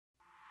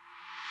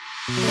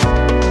History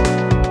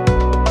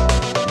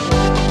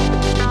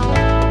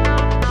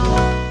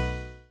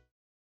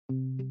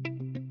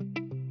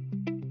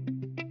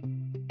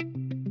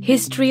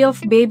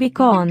of baby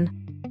corn.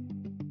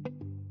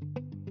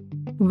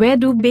 Where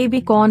do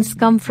baby corns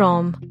come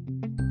from?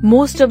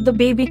 Most of the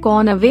baby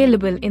corn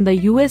available in the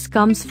US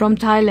comes from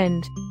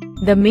Thailand.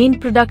 The main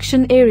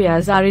production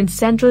areas are in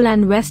central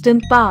and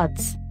western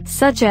parts,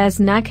 such as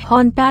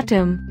Nakhon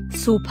Pathom,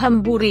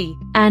 Suphanburi,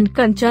 and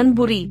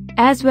Kanchanburi,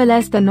 as well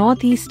as the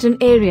northeastern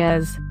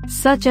areas,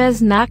 such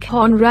as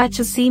Nakhon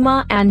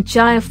Ratchasima and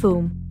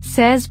Chaiyaphum,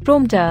 says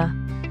prompter.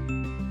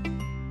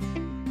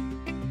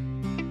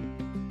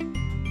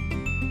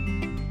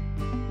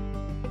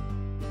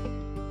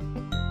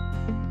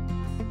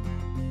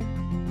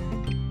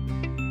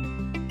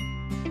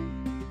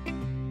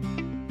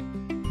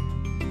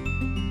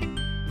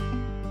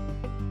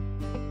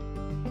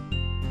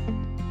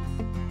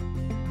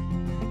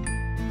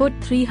 Put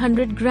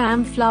 300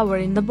 gram flour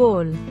in the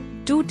bowl,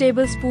 2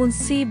 tablespoons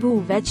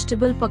Sibu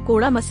vegetable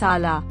pakora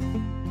masala,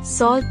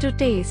 salt to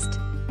taste,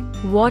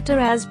 water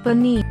as per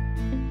need.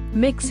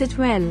 Mix it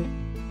well.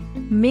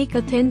 Make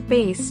a thin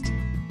paste.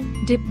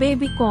 Dip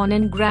baby corn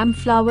in gram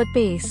flour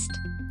paste.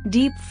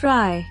 Deep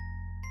fry.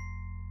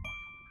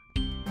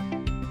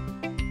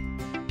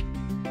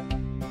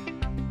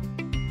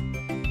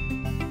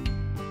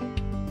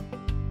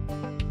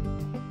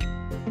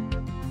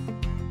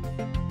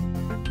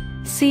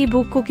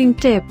 Sibu cooking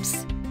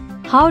tips.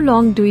 How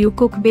long do you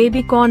cook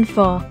baby corn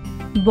for?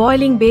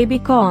 Boiling baby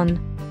corn.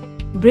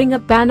 Bring a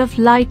pan of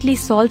lightly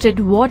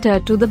salted water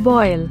to the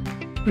boil.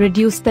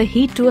 Reduce the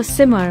heat to a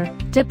simmer,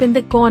 dip in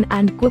the corn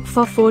and cook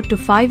for 4 to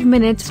 5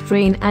 minutes.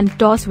 Strain and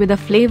toss with a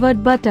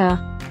flavored butter.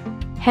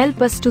 Help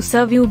us to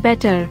serve you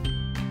better.